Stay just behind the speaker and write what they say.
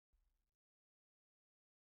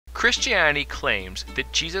Christianity claims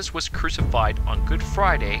that Jesus was crucified on Good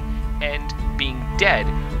Friday and, being dead,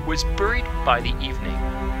 was buried by the evening,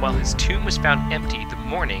 while his tomb was found empty the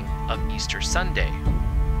morning of Easter Sunday.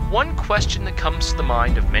 One question that comes to the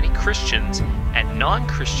mind of many Christians and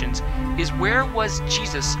non-Christians is, where was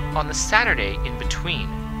Jesus on the Saturday in between,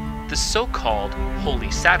 the so-called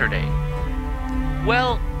Holy Saturday?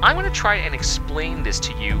 Well, I'm going to try and explain this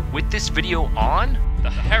to you with this video on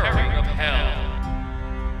the Harrowing of Hell.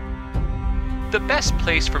 The best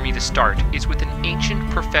place for me to start is with an ancient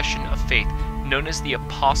profession of faith known as the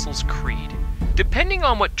Apostles' Creed. Depending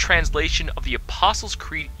on what translation of the Apostles'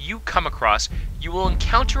 Creed you come across, you will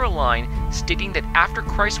encounter a line stating that after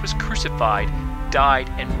Christ was crucified, died,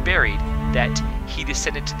 and buried, that he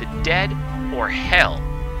descended to the dead or hell.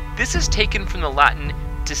 This is taken from the Latin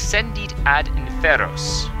descendit ad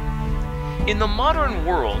inferos. In the modern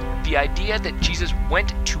world, the idea that Jesus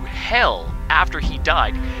went to hell after he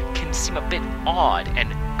died can seem a bit odd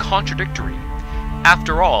and contradictory.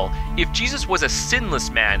 After all, if Jesus was a sinless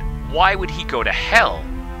man, why would he go to hell?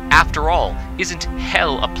 After all, isn't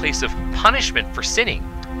hell a place of punishment for sinning?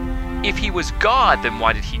 If he was God, then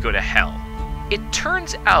why did he go to hell? It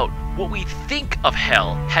turns out what we think of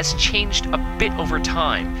hell has changed a bit over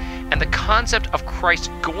time, and the concept of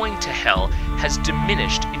Christ going to hell has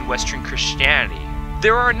diminished in Western Christianity.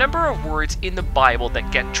 There are a number of words in the Bible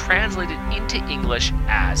that get translated into English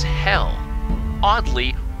as hell.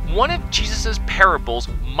 Oddly, one of Jesus' parables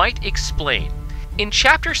might explain. In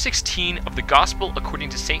chapter 16 of the Gospel according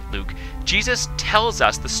to St. Luke, Jesus tells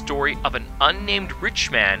us the story of an unnamed rich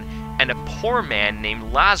man and a poor man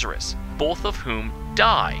named Lazarus, both of whom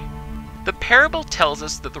die. The parable tells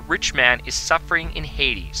us that the rich man is suffering in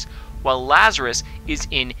Hades, while Lazarus is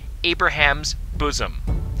in Abraham's bosom.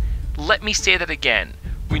 Let me say that again.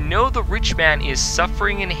 We know the rich man is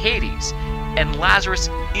suffering in Hades, and Lazarus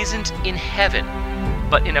isn't in heaven,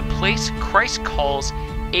 but in a place Christ calls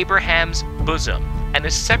Abraham's bosom, and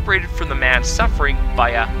is separated from the man suffering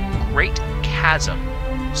by a great chasm.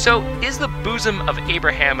 So is the bosom of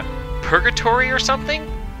Abraham purgatory or something?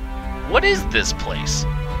 What is this place?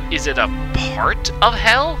 Is it a part of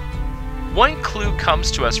hell? One clue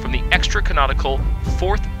comes to us from the extra-canonical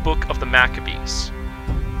 4th book of the Maccabees.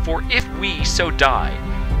 For if we so die,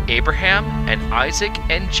 Abraham and Isaac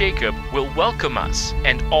and Jacob will welcome us,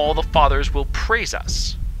 and all the fathers will praise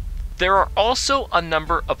us. There are also a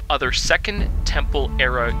number of other Second Temple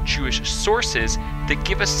era Jewish sources that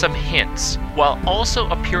give us some hints, while also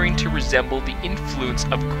appearing to resemble the influence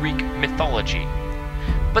of Greek mythology.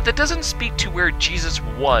 But that doesn't speak to where Jesus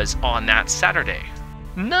was on that Saturday.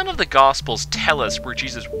 None of the Gospels tell us where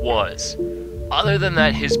Jesus was, other than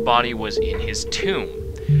that his body was in his tomb.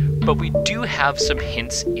 But we do have some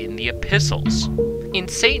hints in the epistles. In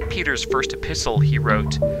St. Peter's first epistle he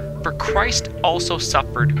wrote, "For Christ also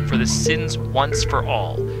suffered for the sins once for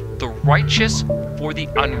all, the righteous for the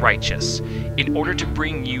unrighteous, in order to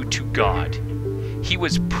bring you to God. He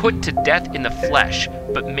was put to death in the flesh,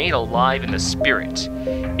 but made alive in the spirit,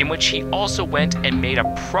 in which he also went and made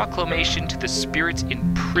a proclamation to the spirits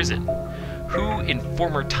in prison, who in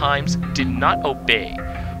former times did not obey,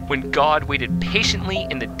 when God waited patiently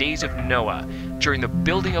in the days of Noah, during the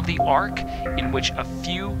building of the ark, in which a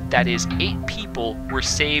few, that is 8 people, were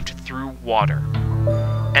saved through water."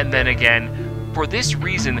 And then again, "For this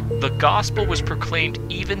reason the gospel was proclaimed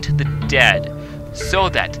even to the dead, so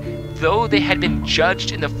that, though they had been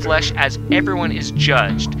judged in the flesh as everyone is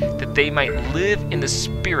judged, that they might live in the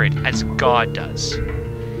spirit as God does."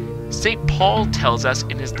 St. Paul tells us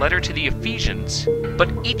in his letter to the Ephesians, "But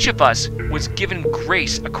each of us was given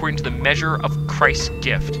grace according to the measure of Christ's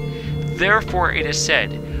gift. Therefore it is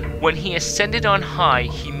said, when he ascended on high,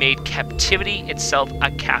 he made captivity itself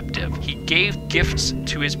a captive. He gave gifts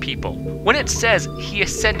to his people." When it says he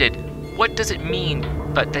ascended, what does it mean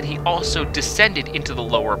but that he also descended into the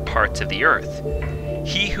lower parts of the earth?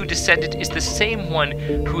 He who descended is the same one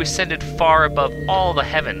who ascended far above all the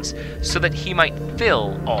heavens, so that he might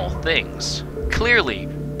fill all things. Clearly,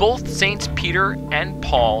 both Saints Peter and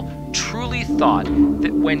Paul truly thought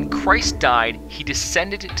that when Christ died, he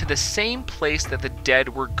descended to the same place that the dead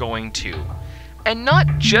were going to. And not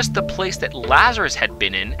just the place that Lazarus had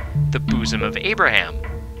been in, the bosom of Abraham.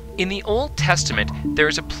 In the Old Testament, there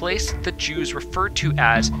is a place the Jews refer to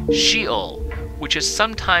as Sheol, which is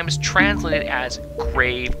sometimes translated as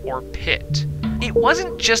grave or pit. It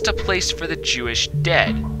wasn't just a place for the Jewish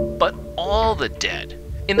dead, but all the dead.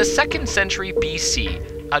 In the 2nd century BC,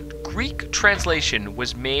 a Greek translation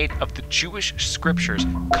was made of the Jewish scriptures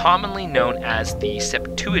commonly known as the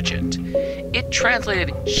Septuagint. It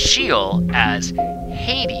translated Sheol as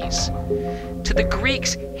Hades. To the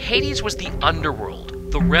Greeks, Hades was the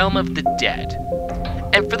underworld, the realm of the dead.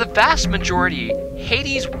 And for the vast majority,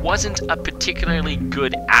 Hades wasn't a particularly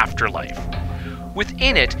good afterlife.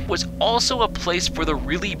 Within it was also a place for the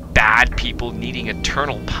really bad people needing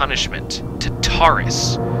eternal punishment,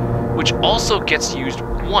 Tartarus, which also gets used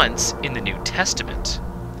once in the New Testament.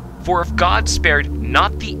 For if God spared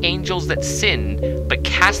not the angels that sinned, but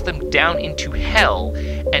cast them down into hell,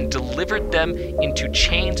 and delivered them into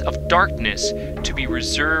chains of darkness to be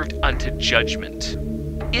reserved unto judgment.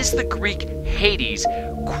 Is the Greek Hades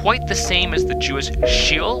quite the same as the Jewish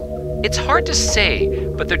Sheol? It's hard to say,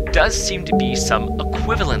 but there does seem to be some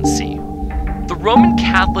equivalency. The Roman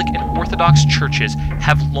Catholic and Orthodox churches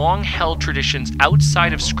have long held traditions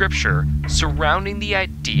outside of Scripture surrounding the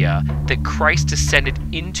idea that Christ descended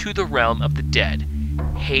into the realm of the dead,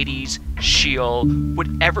 Hades, Sheol,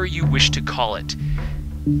 whatever you wish to call it.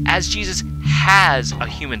 As Jesus has a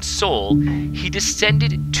human soul, he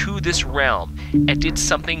descended to this realm and did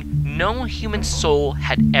something no human soul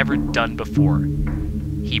had ever done before.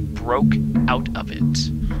 He broke out of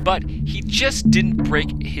it. But he just didn't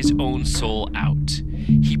break his own soul out.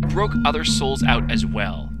 He broke other souls out as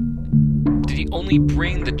well. Did he only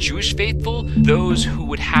bring the Jewish faithful, those who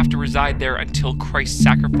would have to reside there until Christ's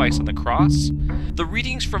sacrifice on the cross? The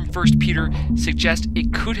readings from 1 Peter suggest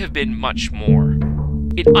it could have been much more.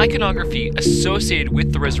 In iconography associated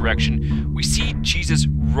with the resurrection, we see Jesus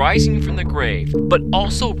rising from the grave, but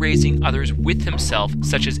also raising others with himself,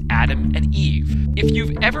 such as Adam and Eve. If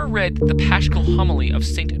you've ever read the Paschal Homily of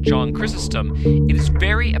St. John Chrysostom, it is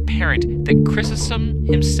very apparent that Chrysostom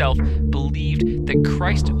himself believed that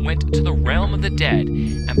Christ went to the realm of the dead,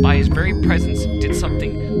 and by his very presence did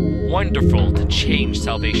something wonderful to change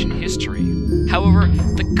salvation history. However,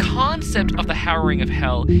 the concept of the harrowing of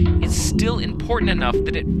hell is still important enough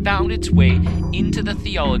that it found its way into the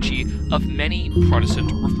theology of many Protestant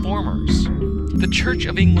reformers. The Church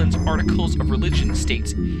of England's Articles of Religion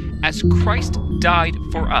states, "As Christ died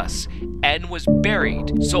for us and was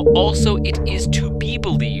buried, so also it is to be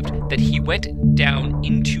believed that he went down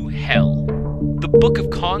into hell." The Book of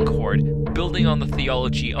Concord, building on the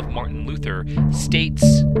theology of Martin Luther,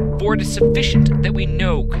 states, "For it is sufficient that we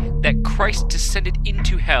know that Christ descended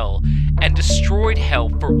into hell and destroyed hell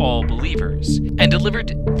for all believers, and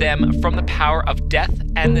delivered them from the power of death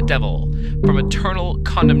and the devil, from eternal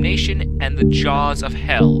condemnation and the jaws of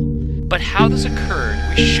hell." But how this occurred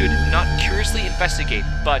we should not curiously investigate,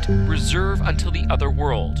 but reserve until the other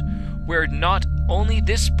world, where not only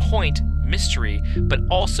this point mystery, but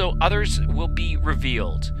also others will be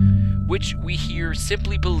revealed, which we here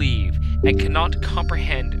simply believe and cannot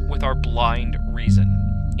comprehend with our blind reason.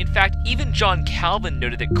 In fact, even John Calvin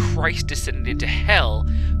noted that Christ descended into hell,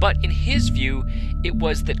 but in his view, it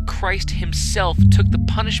was that Christ himself took the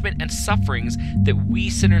punishment and sufferings that we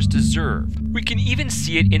sinners deserve. We can even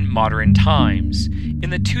see it in modern times. In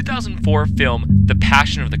the 2004 film The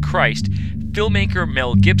Passion of the Christ, filmmaker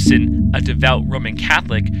Mel Gibson, a devout Roman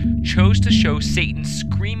Catholic, chose to show Satan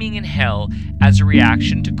screaming in hell as a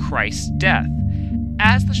reaction to Christ's death.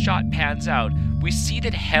 As the shot pans out, we see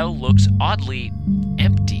that hell looks oddly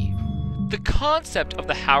empty. The concept of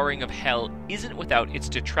the harrowing of hell isn't without its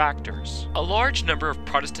detractors. A large number of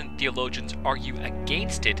Protestant theologians argue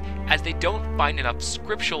against it as they don't find enough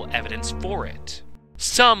scriptural evidence for it.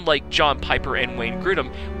 Some, like John Piper and Wayne Grudem,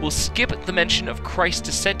 will skip the mention of Christ's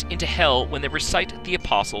descent into hell when they recite the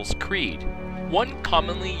Apostles' Creed. One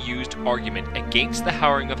commonly used argument against the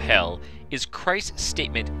harrowing of hell is Christ's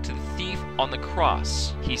statement to the thief on the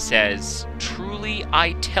cross. He says, "Truly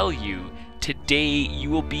I tell you, today you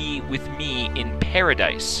will be with me in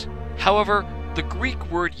paradise." However, the Greek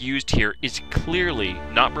word used here is clearly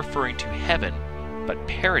not referring to heaven, but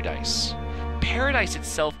paradise. Paradise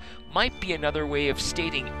itself might be another way of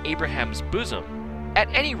stating Abraham's bosom. At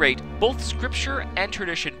any rate, both scripture and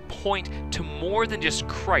tradition point to more than just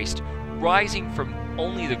Christ rising from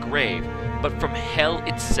only the grave, but from hell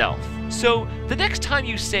itself. So, the next time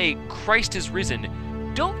you say Christ is risen,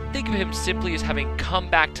 don't think of him simply as having come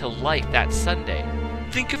back to life that Sunday.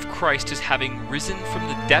 Think of Christ as having risen from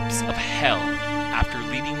the depths of hell after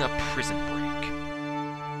leading a prison break.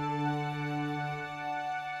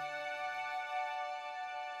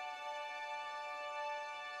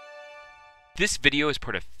 This video is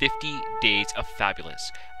part of 50 Days of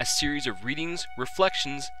Fabulous, a series of readings,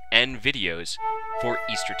 reflections, and videos for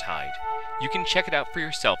Eastertide. You can check it out for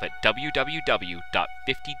yourself at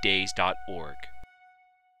www.50days.org.